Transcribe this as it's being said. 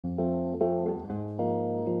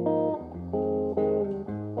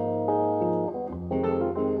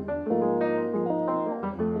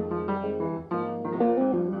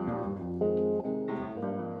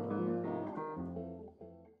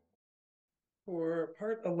For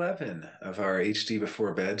part 11 of our HD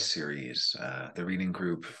Before Bed series, the reading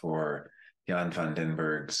group for Jan van den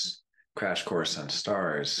Berg's Crash Course on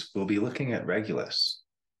Stars, we'll be looking at Regulus.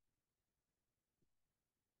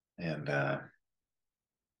 And I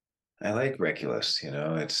like Regulus,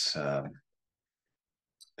 it's one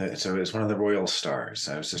of the royal stars.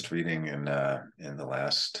 I was just reading in the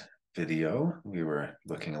last video, we were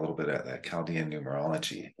looking a little bit at that Chaldean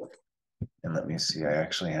numerology. And let me see, I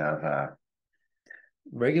actually have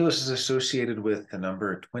Regulus is associated with the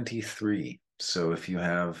number 23. So if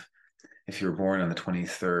you're born on the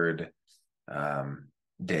 23rd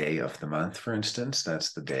day of the month, for instance,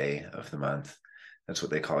 that's the day of the month. That's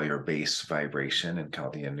what they call your base vibration in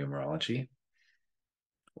Chaldean numerology.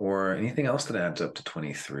 Or anything else that adds up to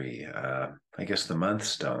 23. I guess the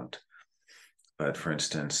months don't. But for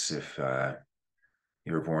instance, if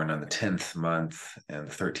you were born on the 10th month and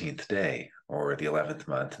the 13th day, or the 11th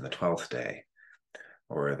month and the 12th day,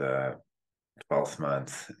 or the 12th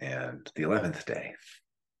month and the 11th day,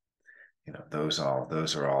 those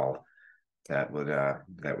are all that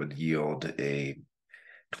would yield a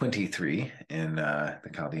 23 in the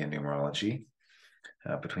Chaldean numerology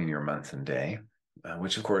between your month and day,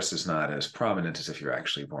 which of course is not as prominent as if you're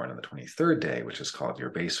actually born on the 23rd day, which is called your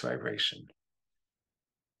base vibration.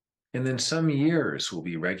 And then some years will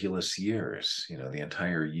be Regulus years, the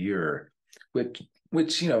entire year, which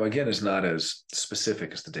again is not as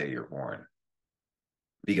specific as the day you're born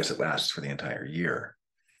because it lasts for the entire year.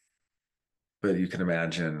 But you can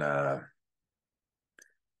imagine,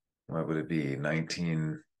 what would it be?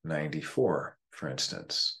 1994, for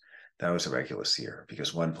instance. That was a Regulus year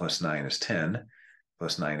because 1 plus 9 is 10,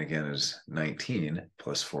 plus 9 again is 19,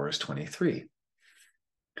 plus 4 is 23.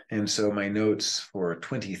 And so my notes for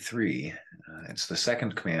 23, it's the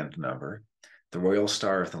second command number, the royal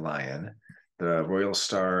star of the lion, the royal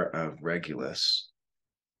star of Regulus,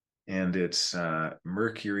 and it's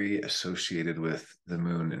Mercury associated with the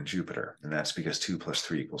moon and Jupiter. And that's because 2 plus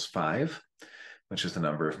 3 equals 5, which is the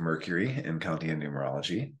number of Mercury in Chaldean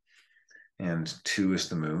numerology. And 2 is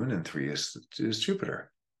the moon and 3 is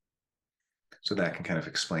Jupiter. So that can kind of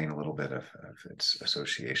explain a little bit of its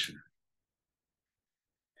association.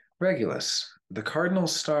 Regulus, the cardinal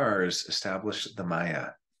stars established the Maya.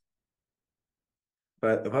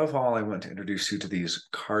 But above all, I want to introduce you to these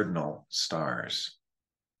cardinal stars.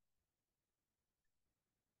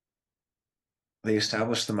 They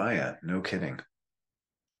established the Maya, no kidding.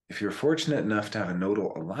 If you're fortunate enough to have a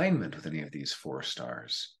nodal alignment with any of these 4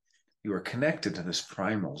 stars, you are connected to this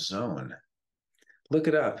primal zone. Look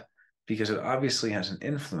it up because it obviously has an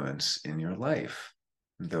influence in your life,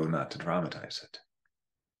 though not to dramatize it.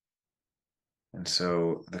 And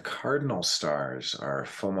so the cardinal stars are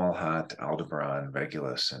Fomalhaut, Aldebaran,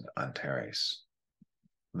 Regulus, and Antares.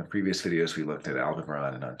 In the previous videos, we looked at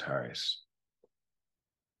Aldebaran and Antares.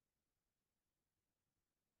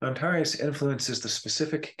 Antares influences the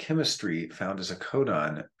specific chemistry found as a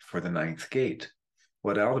codon for the 9th gate,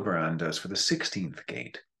 what Aldebaran does for the 16th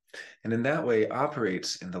gate, and in that way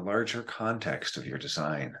operates in the larger context of your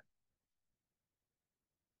design.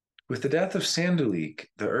 With the death of Sanduleak,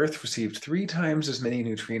 the Earth received 3 times as many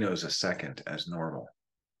neutrinos a second as normal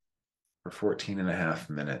for 14.5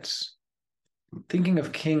 minutes. Thinking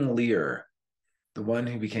of King Lear, the one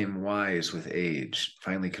who became wise with age,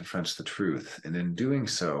 finally confronts the truth, and in doing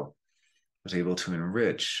so, was able to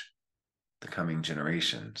enrich the coming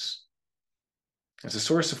generations. As a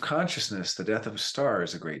source of consciousness, the death of a star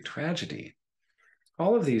is a great tragedy.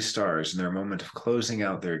 All of these stars, in their moment of closing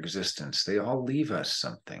out their existence, they all leave us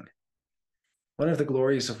something. One of the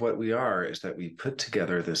glories of what we are is that we put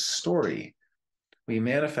together this story. We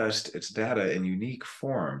manifest its data in unique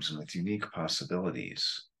forms and with unique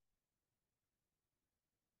possibilities.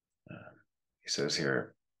 He says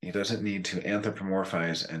here, he doesn't need to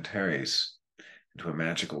anthropomorphize Antares into a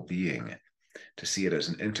magical being to see it as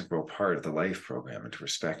an integral part of the life program and to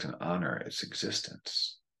respect and honor its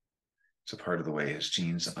existence. It's a part of the way his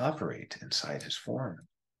genes operate inside his form.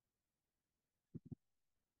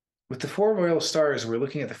 With the 4 royal stars, we're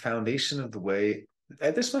looking at the foundation of the way.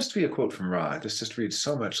 This must be a quote from Ra. This just reads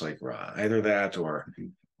so much like Ra. Either that or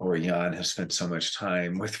Jan has spent so much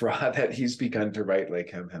time with Ra that he's begun to write like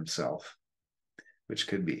him himself, which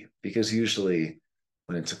could be, because usually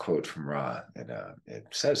when it's a quote from Ra, it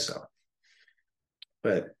says so.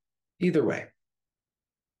 But either way,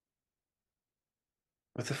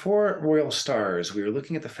 with the 4 royal stars, we are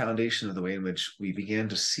looking at the foundation of the way in which we began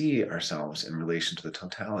to see ourselves in relation to the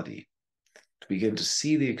totality, to begin to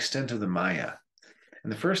see the extent of the Maya,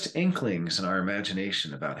 and the first inklings in our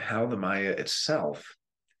imagination about how the Maya itself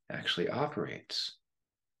actually operates.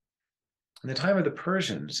 In the time of the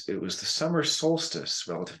Persians, it was the summer solstice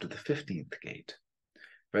relative to the 15th gate.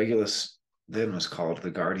 Regulus then was called the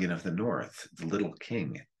guardian of the north, the little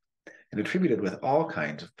king, and attributed with all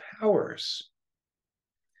kinds of powers.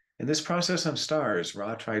 In this process on stars,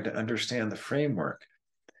 Ra tried to understand the framework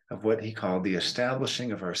of what he called the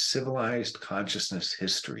establishing of our civilized consciousness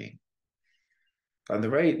history. On the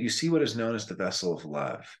right, you see what is known as the vessel of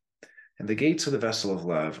love. And the gates of the vessel of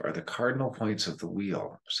love are the cardinal points of the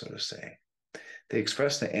wheel, so to say. They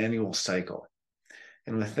express the annual cycle.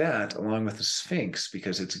 And with that, along with the Sphinx,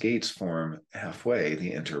 because its gates form halfway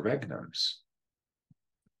the interregnums.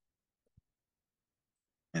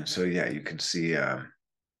 And so, yeah, you can see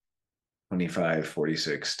 25,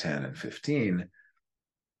 46, 10, and 15,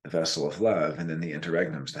 the vessel of love, and then the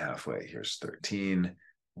interregnums to halfway. Here's 13,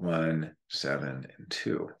 1, 7, and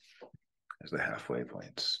 2 as the halfway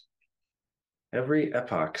points. Every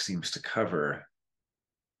epoch seems to cover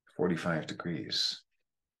 45 degrees.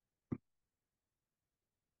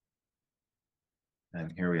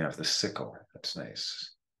 And here we have the sickle. That's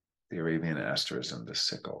nice. The Arabian asterism, the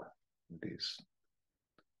sickle. These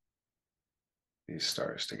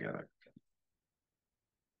stars together.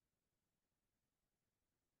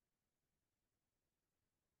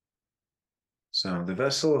 So the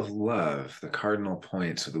vessel of love, the cardinal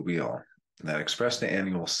points of the wheel that express the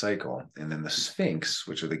annual cycle, and then the Sphinx,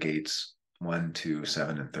 which are the gates 1, 2,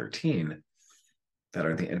 7, and 13, that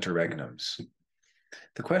are the interregnums.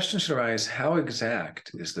 The question should arise, how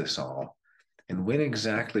exact is this all? And when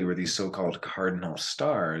exactly were these so-called cardinal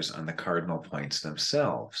stars on the cardinal points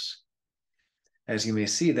themselves? As you may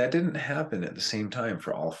see, that didn't happen at the same time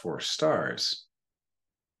for all 4 stars.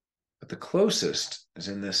 But the closest is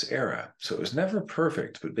in this era. So it was never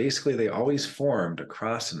perfect, but basically they always formed a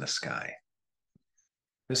cross in the sky.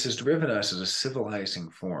 This has driven us as a civilizing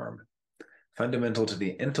form, fundamental to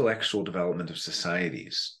the intellectual development of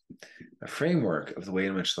societies, a framework of the way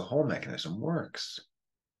in which the whole mechanism works.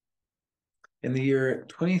 In the year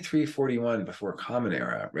 2341 before Common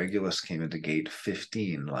Era, Regulus came into gate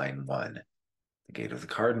 15, line 1, the gate of the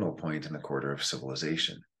cardinal point in the quarter of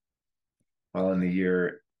civilization. While in the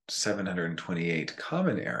year 728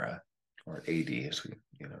 Common Era, or AD, as we,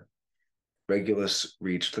 Regulus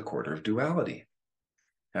reached the quarter of duality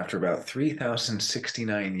after about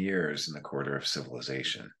 3,069 years in the quarter of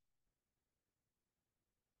civilization.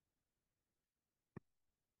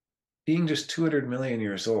 Being just 200 million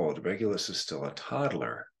years old, Regulus is still a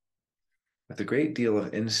toddler with a great deal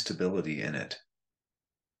of instability in it.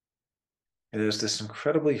 It has this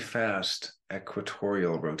incredibly fast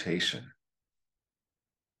equatorial rotation.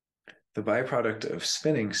 The byproduct of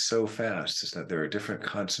spinning so fast is that there are different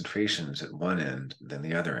concentrations at one end than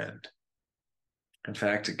the other end. In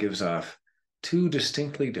fact, it gives off 2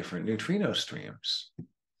 distinctly different neutrino streams.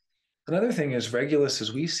 Another thing is Regulus,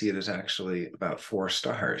 as we see it, is actually about 4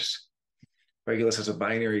 stars. Regulus has a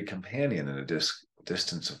binary companion at a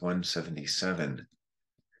distance of 177.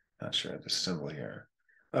 Not sure of the symbol here.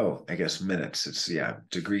 Oh, I guess minutes. It's,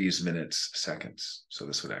 degrees, minutes, seconds. So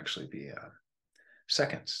this would actually be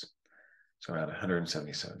seconds. So around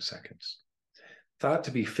 177 seconds. Thought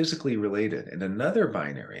to be physically related, and another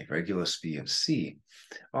binary, Regulus B and C,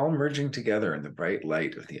 all merging together in the bright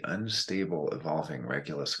light of the unstable, evolving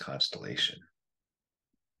Regulus constellation.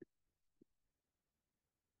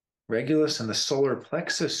 Regulus and the solar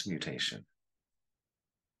plexus mutation.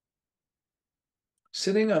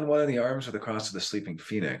 Sitting on one of the arms of the cross of the sleeping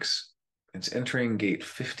phoenix, it's entering gate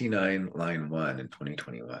 59, line 1 in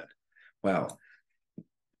 2021. Wow.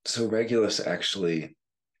 So Regulus actually,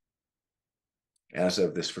 as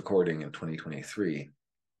of this recording in 2023,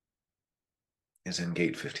 is in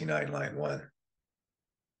gate 59, line 1,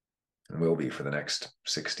 and will be for the next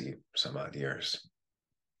 60 some odd years.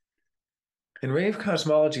 In rave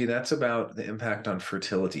cosmology, that's about the impact on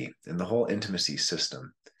fertility and the whole intimacy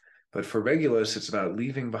system. But for Regulus, it's about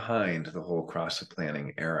leaving behind the whole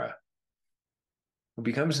cross-planning era. It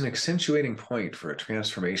becomes an accentuating point for a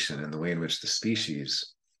transformation in the way in which the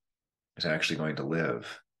species is actually going to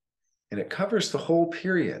live. And it covers the whole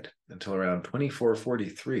period until around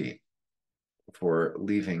 2443 before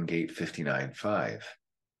leaving gate 59.5.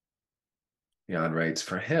 Jan writes,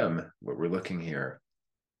 for him, what we're looking here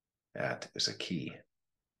at is a key.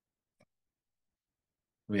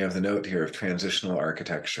 We have the note here of transitional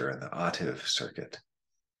architecture and the octave circuit.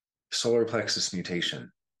 Solar plexus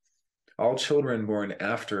mutation. All children born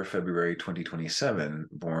after February 2027,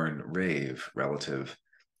 born rave relative,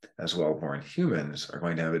 as well born humans, are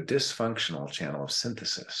going to have a dysfunctional channel of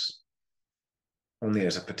synthesis. Only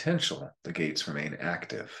as a potential, the gates remain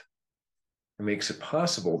active. It makes it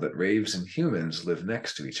possible that raves and humans live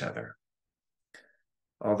next to each other,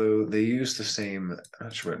 although they use the same, I'm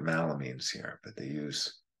not sure what mala means here, but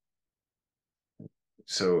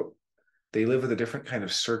so they live with a different kind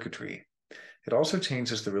of circuitry. It also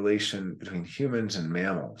changes the relation between humans and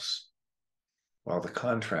mammals, while the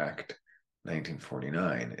contract,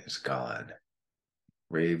 1949, is gone.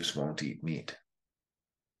 Raves won't eat meat.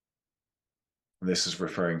 And this is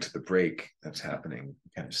referring to the break that's happening.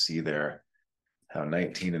 You kind of see there how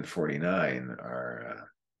 19 and 49 are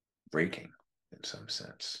breaking in some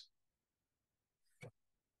sense.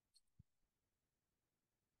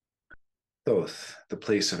 Thoth, the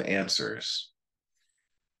place of answers.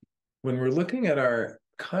 When we're looking at our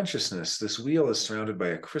consciousness, this wheel is surrounded by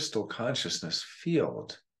a crystal consciousness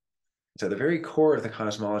field. It's at the very core of the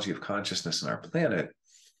cosmology of consciousness on our planet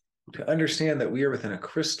to understand that we are within a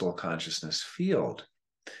crystal consciousness field.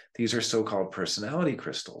 These are so-called personality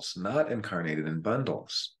crystals, not incarnated in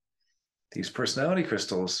bundles. These personality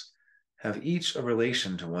crystals have each a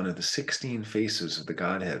relation to one of the 16 faces of the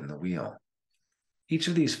Godhead in the wheel. Each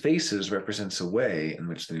of these faces represents a way in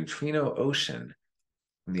which the neutrino ocean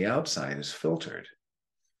from the outside is filtered.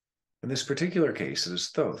 In this particular case, it is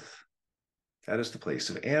Thoth. That is the place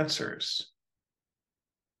of answers.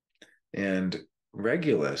 And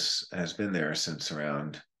Regulus has been there since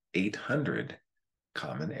around 800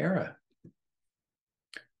 Common Era.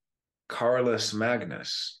 Carolus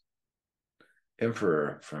Magnus,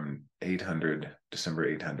 emperor from December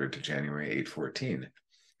 800 to January 814,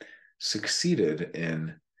 succeeded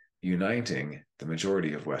in uniting the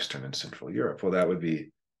majority of Western and Central Europe. Well, that would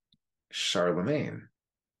be Charlemagne.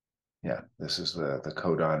 Yeah, this is the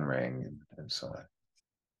codon ring and so on.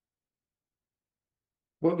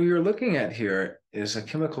 What we are looking at here is a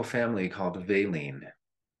chemical family called valine.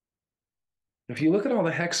 If you look at all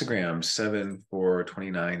the hexagrams, 7, 4,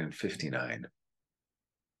 29, and 59,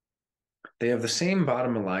 they have the same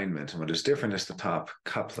bottom alignment, and what is different is the top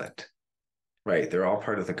couplet. Right, they're all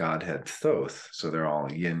part of the Godhead Thoth, so they're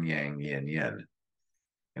all yin, yang, yin, yin.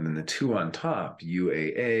 And then the two on top,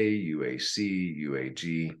 UAA, UAC,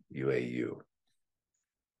 UAG, UAU.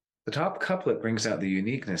 The top couplet brings out the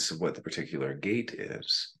uniqueness of what the particular gate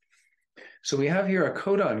is. So we have here a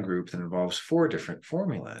codon group that involves 4 different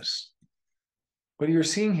formulas. What you're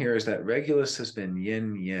seeing here is that Regulus has been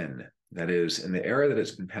yin-yin. That is, in the era that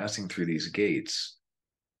it's been passing through these gates,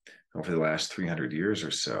 over the last 300 years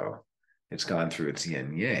or so, it's gone through its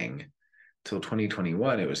yin-yang. Till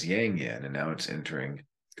 2021, it was yang-yin, and now it's entering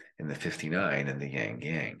in the 59 in the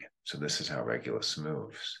yang-yang. So this is how Regulus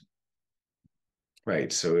moves.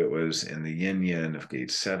 Right, so it was in the yin-yin of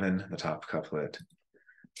gate 7, the top couplet.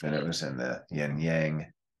 Then it was in the yin-yang,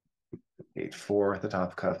 gate 4, the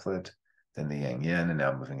top couplet. Then the yang-yin, and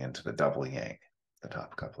now moving into the double yang, the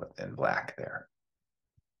top couplet in black there.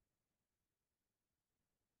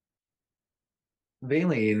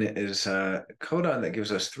 Valine is a codon that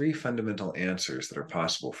gives us 3 fundamental answers that are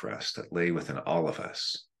possible for us, that lay within all of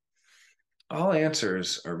us. All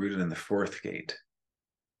answers are rooted in the 4th gate.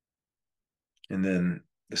 And then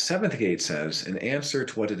the 7th gate says, an answer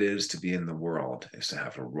to what it is to be in the world is to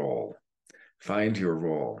have a role. Find your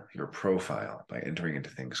role, your profile, by entering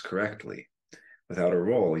into things correctly. Without a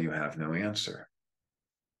role, you have no answer.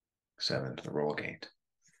 7th, the role gate.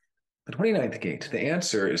 The 29th gate, the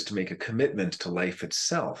answer is to make a commitment to life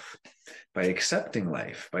itself. By accepting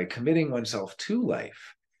life, by committing oneself to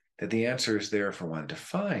life, that the answer is there for one to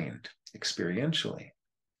find experientially.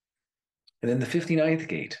 And then the 59th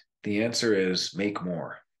gate, the answer is make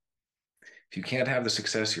more. If you can't have the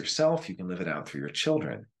success yourself, you can live it out through your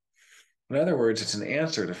children. In other words, it's an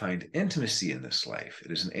answer to find intimacy in this life.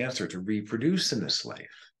 It is an answer to reproduce in this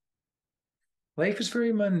life. Life is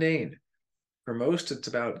very mundane. For most, it's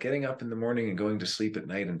about getting up in the morning and going to sleep at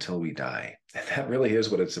night until we die. And that really is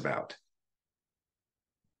what it's about.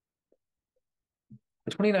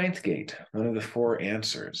 The 29th gate, one of the 4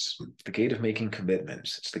 answers, the gate of making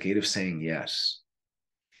commitments. It's the gate of saying yes.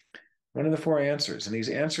 One of the 4 answers. And these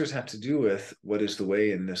answers have to do with what is the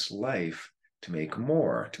way in this life to make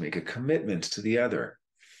more, to make a commitment to the other,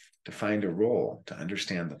 to find a role, to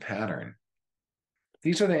understand the pattern.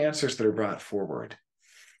 These are the answers that are brought forward.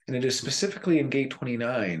 And it is specifically in gate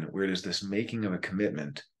 29 where it is this making of a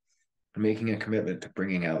commitment, making a commitment to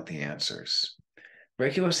bringing out the answers.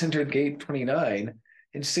 Regulus entered gate 29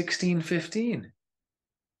 in 1615.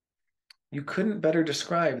 You couldn't better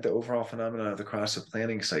describe the overall phenomenon of the cross of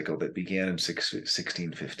planning cycle that began in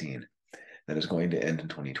 1615 that is going to end in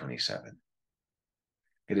 2027.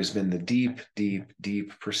 It has been the deep, deep,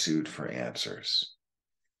 deep pursuit for answers,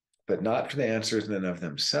 but not for the answers in and of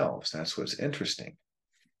themselves. That's what's interesting.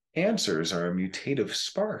 Answers are a mutative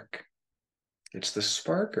spark. It's the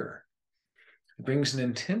sparker. It brings an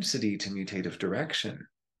intensity to mutative direction.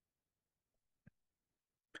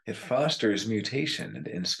 It fosters mutation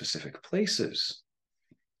in specific places.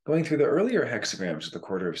 Going through the earlier hexagrams of the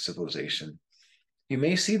quarter of civilization, you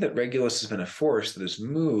may see that Regulus has been a force that has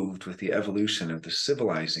moved with the evolution of the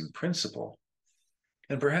civilizing principle.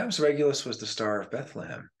 And perhaps Regulus was the star of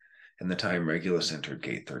Bethlehem in the time Regulus entered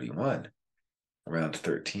Gate 31, around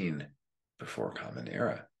 13 before Common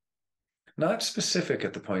Era. Not specific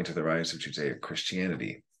at the point of the rise of Judaic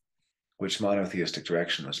Christianity, which monotheistic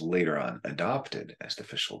direction was later on adopted as the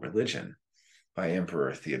official religion by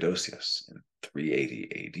Emperor Theodosius in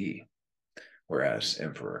 380 AD, whereas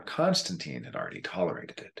Emperor Constantine had already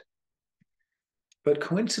tolerated it. But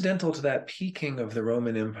coincidental to that peaking of the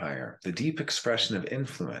Roman Empire, the deep expression of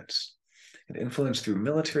influence, and influence through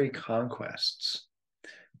military conquests,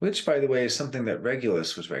 which, by the way, is something that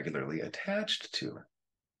Regulus was regularly attached to.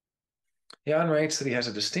 Jan writes that he has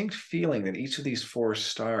a distinct feeling that each of these four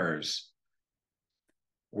stars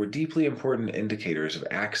were deeply important indicators of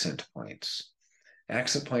accent points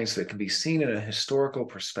that can be seen in a historical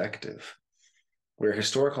perspective, where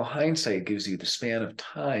historical hindsight gives you the span of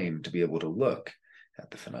time to be able to look at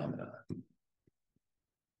the phenomena.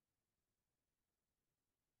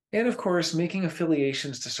 And of course, making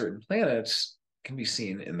affiliations to certain planets can be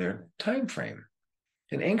seen in their time frame.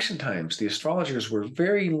 In ancient times, the astrologers were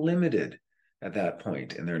very limited at that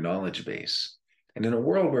point in their knowledge base. And in a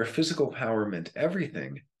world where physical power meant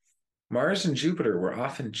everything, Mars and Jupiter were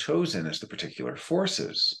often chosen as the particular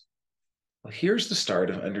forces. Well, here's the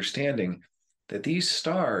start of understanding that these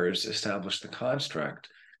stars establish the construct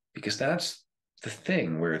because that's the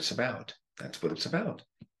thing where it's about. That's what it's about.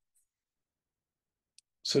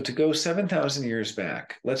 So to go 7,000 years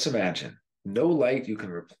back, let's imagine no light you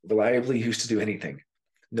can reliably use to do anything,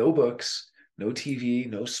 no books, no TV,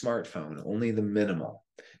 no smartphone, only the minimal,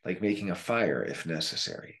 like making a fire if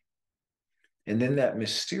necessary. And then that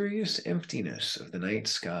mysterious emptiness of the night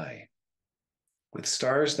sky, with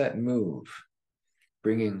stars that move,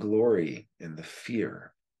 bringing glory in the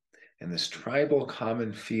fear, and this tribal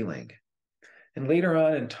common feeling. And later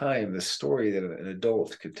on in time, the story that an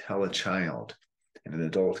adult could tell a child, and an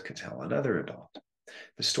adult could tell another adult.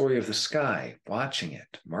 The story of the sky, watching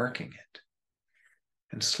it, marking it.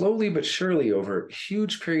 And slowly but surely, over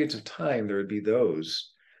huge periods of time, there would be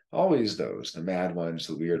those, always those, the mad ones,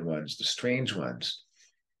 the weird ones, the strange ones,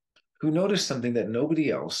 who noticed something that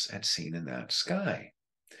nobody else had seen in that sky.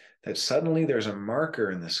 That suddenly there's a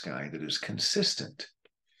marker in the sky that is consistent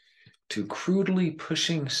to crudely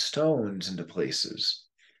pushing stones into places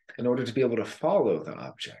in order to be able to follow the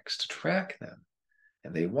objects, to track them.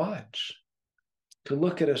 And they watch, to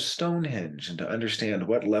look at a Stonehenge and to understand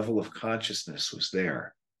what level of consciousness was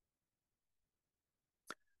there.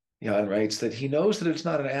 Jan writes that he knows that it's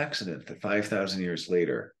not an accident that 5,000 years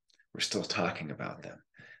later, we're still talking about them,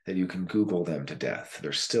 that you can Google them to death.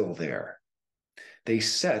 They're still there. They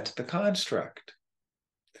set the construct.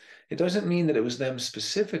 It doesn't mean that it was them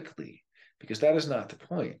specifically, because that is not the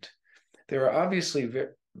point. They were obviously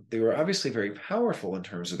very powerful in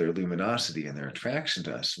terms of their luminosity and their attraction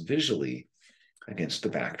to us visually against the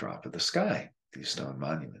backdrop of the sky, these stone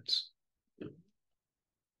monuments.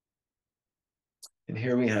 And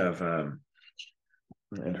here we have an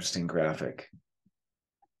interesting graphic.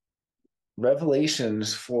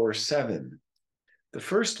 Revelations 4:7. The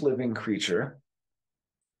first living creature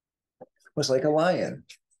was like a lion.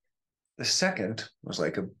 The second was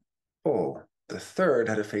like a bull. The third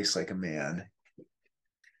had a face like a man.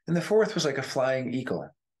 And the fourth was like a flying eagle.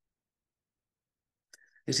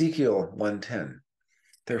 Ezekiel 1:10.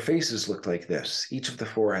 Their faces looked like this. Each of the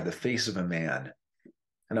four had the face of a man.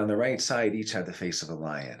 And on the right side, each had the face of a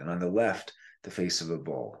lion. And on the left, the face of a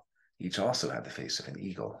bull. Each also had the face of an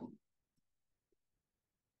eagle.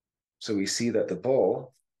 So we see that the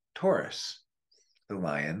bull, Taurus, the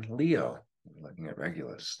lion, Leo, looking at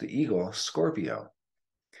Regulus, the eagle, Scorpio,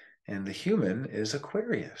 and the human is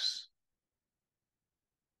Aquarius.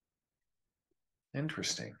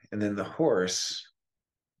 Interesting. And then the horse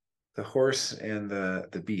and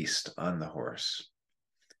the beast on the horse,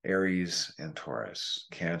 Aries and Taurus,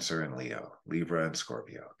 Cancer and Leo, Libra and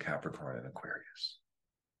Scorpio, Capricorn and Aquarius.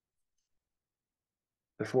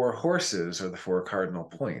 The four horses are the four cardinal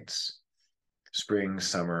points: spring,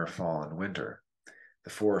 summer, fall, and winter. The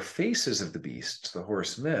four faces of the beasts, the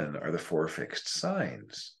horsemen, are the four fixed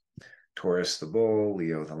signs: Taurus the bull,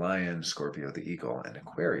 Leo the lion, Scorpio the eagle, and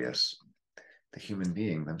Aquarius the human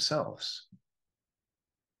being themselves.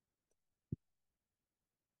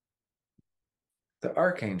 The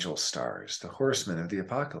archangel stars, the horsemen of the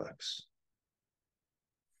apocalypse.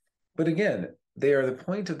 But again, they are the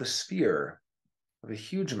point of the sphere of a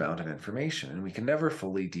huge amount of information, and we can never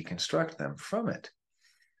fully deconstruct them from it.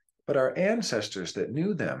 But our ancestors that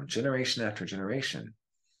knew them generation after generation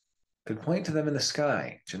could point to them in the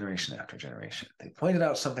sky generation after generation. They pointed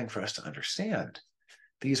out something for us to understand.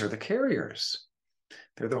 These are the carriers.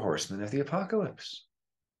 They're the horsemen of the apocalypse.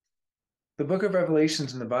 The book of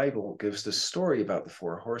Revelations in the Bible gives the story about the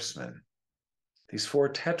four horsemen. These four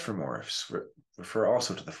tetramorphs refer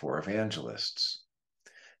also to the four evangelists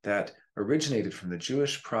that originated from the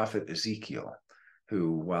Jewish prophet Ezekiel,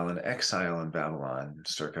 who, while in exile in Babylon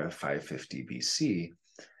circa 550 BC,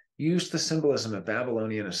 used the symbolism of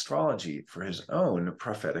Babylonian astrology for his own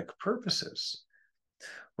prophetic purposes,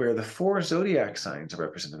 where the four zodiac signs are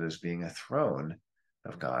represented as being a throne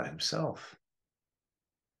of God himself.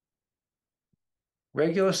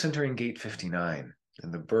 Regulus entering gate 59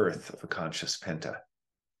 and the birth of a conscious penta.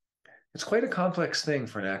 It's quite a complex thing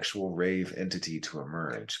for an actual rave entity to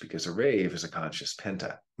emerge, because a rave is a conscious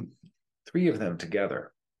penta, three of them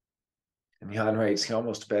together. And Jan writes, he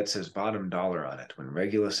almost bets his bottom dollar on it. When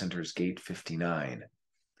Regulus enters gate 59,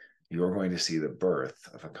 you're going to see the birth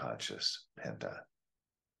of a conscious penta.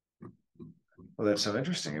 Well, that's so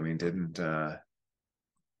interesting. I mean,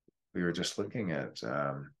 we were just looking at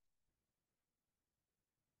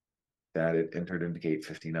that it entered into gate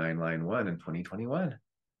 59, line 1 in 2021.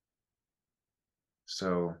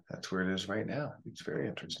 So that's where it is right now. It's very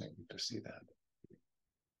interesting to see that.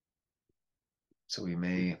 So we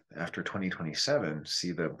may, after 2027,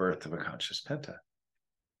 see the birth of a conscious penta.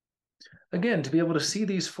 Again, to be able to see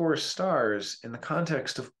these four stars in the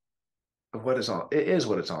context of what is all, it is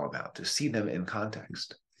what it's all about, to see them in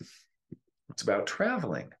context. It's about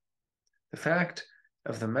traveling. The fact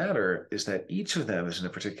of the matter is that each of them is in a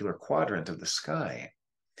particular quadrant of the sky,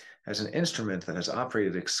 as an instrument that has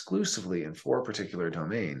operated exclusively in four particular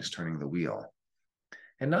domains, turning the wheel.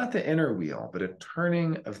 And not the inner wheel, but a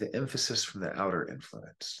turning of the emphasis from the outer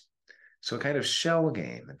influence. So a kind of shell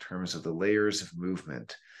game in terms of the layers of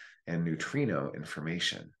movement and neutrino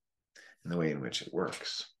information and the way in which it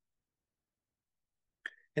works.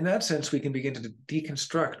 In that sense, we can begin to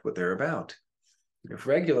deconstruct what they're about. If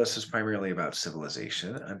Regulus is primarily about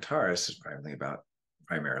civilization, Antares is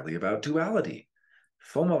primarily about duality.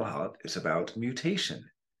 Fomalhaut is about mutation.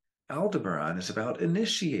 Aldebaran is about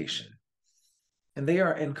initiation. And they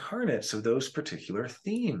are incarnates of those particular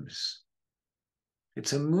themes.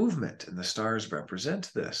 It's a movement, and the stars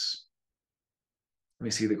represent this. Let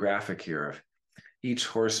me see the graphic here of each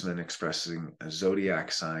horseman expressing a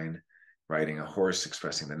zodiac sign, riding a horse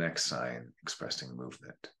expressing the next sign, expressing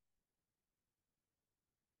movement.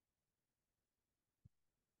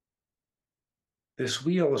 This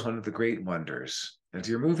wheel is one of the great wonders. As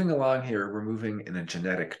you're moving along here, we're moving in a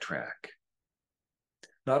genetic track.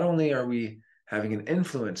 Not only are we having an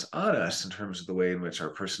influence on us in terms of the way in which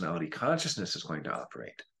our personality consciousness is going to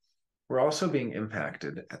operate, we're also being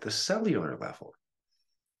impacted at the cellular level.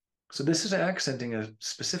 So this is accenting a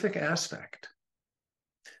specific aspect.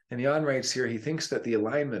 And Jan writes here, he thinks that the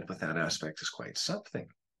alignment with that aspect is quite something.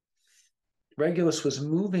 Regulus was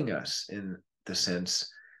moving us in the sense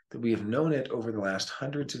that we have known it over the last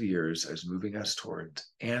hundreds of years as moving us toward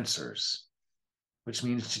answers, which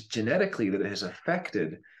means genetically that it has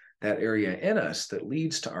affected that area in us that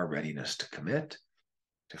leads to our readiness to commit,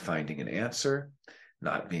 to finding an answer,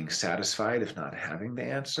 not being satisfied if not having the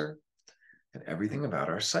answer, and everything about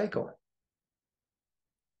our cycle.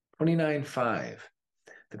 29.5,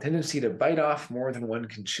 the tendency to bite off more than one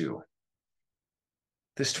can chew.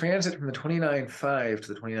 This transit from the 29.5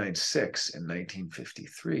 to the 29.6 in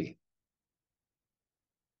 1953.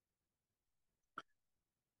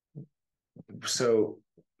 So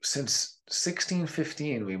since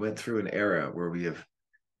 1615, we went through an era where we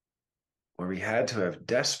had to have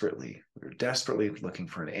we were desperately looking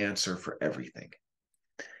for an answer for everything.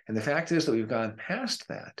 And the fact is that we've gone past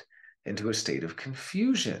that into a state of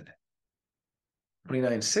confusion.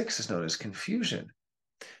 29.6 is known as confusion.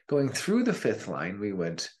 Going through the fifth line, we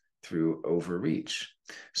went through overreach.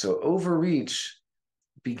 So overreach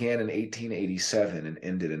began in 1887 and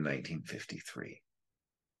ended in 1953.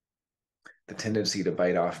 The tendency to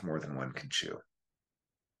bite off more than one can chew.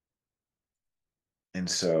 And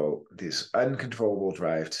so this uncontrollable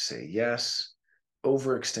drive to say yes,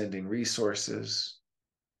 overextending resources,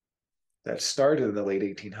 that started in the late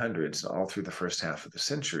 1800s and all through the first half of the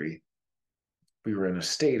century, we were in a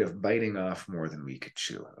state of biting off more than we could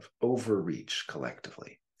chew, of overreach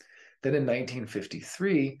collectively. Then in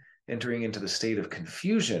 1953, entering into the state of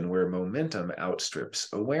confusion where momentum outstrips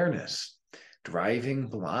awareness, driving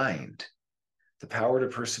blind, the power to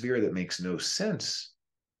persevere that makes no sense.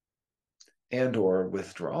 and or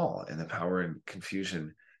withdrawal and the power and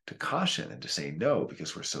confusion to caution and to say no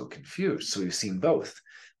because we're so confused. So we've seen both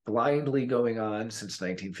blindly going on since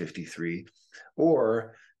 1953,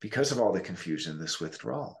 or because of all the confusion, this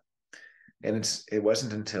withdrawal. And it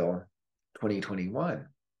wasn't until 2021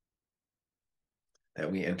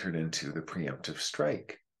 that we entered into the preemptive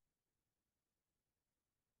strike.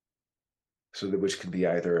 So that which can be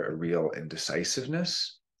either a real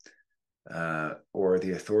indecisiveness or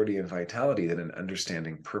the authority and vitality that in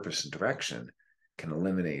understanding purpose and direction can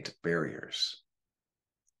eliminate barriers.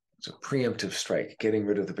 So preemptive strike, getting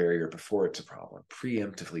rid of the barrier before it's a problem,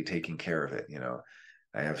 preemptively taking care of it.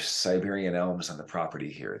 I have Siberian elms on the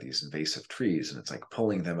property here, these invasive trees, and it's like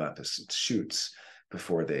pulling them up as shoots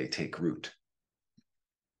before they take root.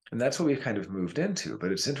 And that's what we've kind of moved into.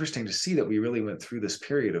 But it's interesting to see that we really went through this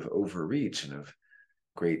period of overreach and of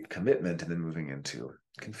great commitment and then moving into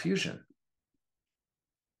confusion.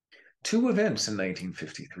 Two events in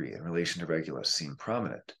 1953 in relation to Regulus seem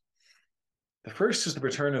prominent. The first is the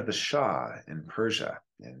return of the Shah in Persia,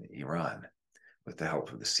 in Iran, with the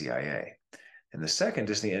help of the CIA. And the second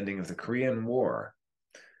is the ending of the Korean War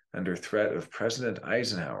under threat of President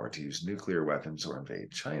Eisenhower to use nuclear weapons or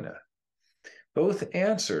invade China. Both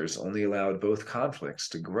answers only allowed both conflicts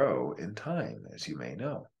to grow in time, as you may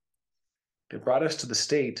know. It brought us to the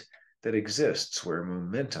state that exists where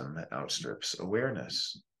momentum outstrips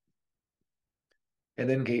awareness. And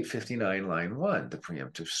then Gate 59, Line 1, the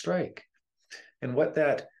preemptive strike. And what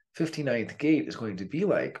that 59th gate is going to be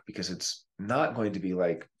like, because it's not going to be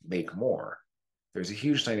like make more. There's a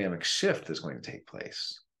huge dynamic shift that's going to take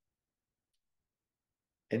place.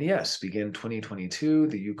 And yes, begin 2022,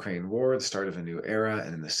 the Ukraine war, the start of a new era,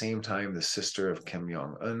 and in the same time, the sister of Kim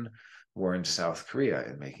Jong-un warned South Korea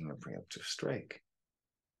in making a preemptive strike.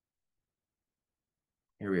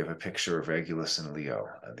 Here we have a picture of Regulus and Leo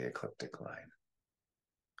on the ecliptic line.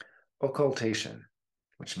 Occultation,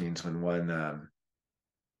 which means when one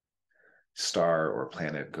star or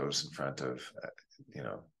planet goes in front of,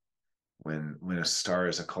 when a star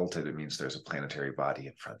is occulted, it means there's a planetary body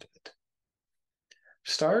in front of it.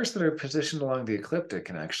 Stars that are positioned along the ecliptic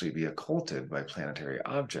can actually be occulted by planetary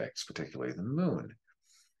objects, particularly the moon.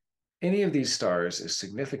 Any of these stars is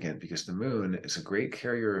significant because the moon is a great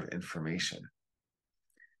carrier of information.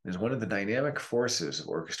 It is one of the dynamic forces of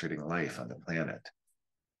orchestrating life on the planet.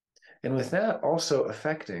 And with that, also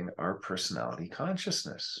affecting our personality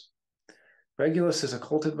consciousness. Regulus is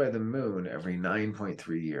occulted by the moon every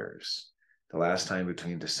 9.3 years, the last time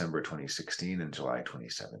between December 2016 and July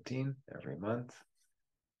 2017, every month.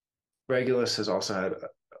 Regulus has also had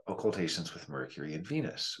occultations with Mercury and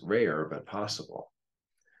Venus, rare but possible.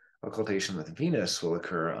 Occultation with Venus will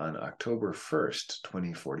occur on October 1st,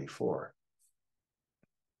 2044.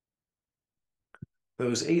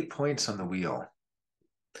 Those 8 points on the wheel.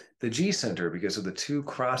 The G center, because of the two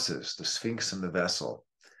crosses, the Sphinx and the vessel,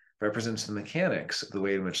 represents the mechanics of the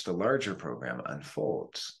way in which the larger program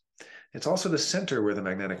unfolds. It's also the center where the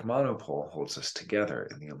magnetic monopole holds us together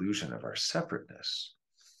in the illusion of our separateness.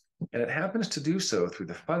 And it happens to do so through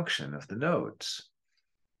the function of the nodes.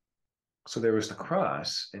 So there was the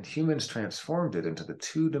cross, and humans transformed it into the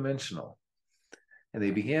two-dimensional. And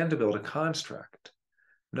they began to build a construct.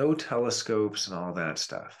 No telescopes and all that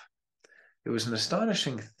stuff. It was an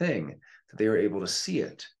astonishing thing that they were able to see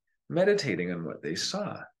it, meditating on what they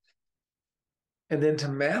saw. And then to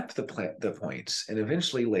map the points and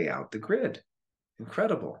eventually lay out the grid.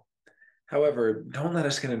 Incredible. However, don't let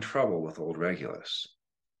us get in trouble with old Regulus.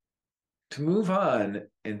 To move on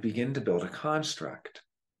and begin to build a construct.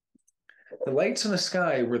 The lights in the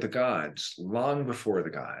sky were the gods long before the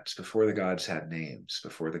gods had names,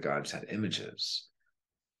 before the gods had images.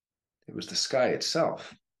 It was the sky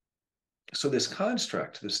itself. So this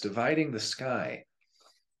construct, this dividing the sky,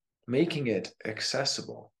 making it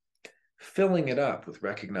accessible, filling it up with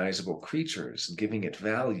recognizable creatures and giving it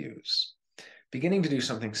values, beginning to do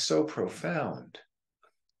something so profound.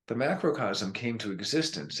 The macrocosm came to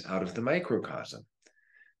existence out of the microcosm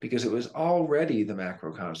because it was already the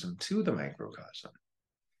macrocosm to the microcosm.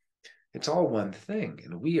 It's all one thing,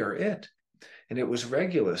 and we are it. And it was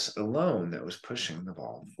Regulus alone that was pushing the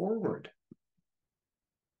ball forward.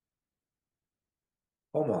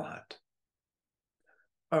 Omelette.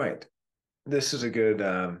 All right, this is a good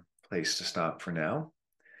place to stop for now.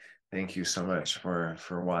 Thank you so much for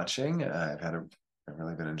watching. I've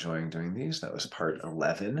really been enjoying doing these. That was part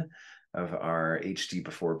 11 of our HD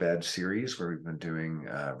Before Bed series, where we've been doing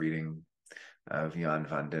reading of Jan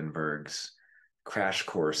van den Berg's Crash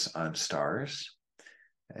Course on Stars.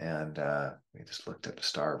 And we just looked at the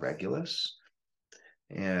star Regulus.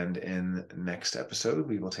 And in the next episode,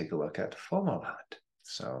 we will take a look at Fomalhaut.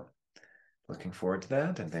 So looking forward to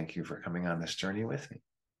that. And thank you for coming on this journey with me.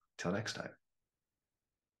 Till next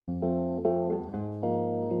time.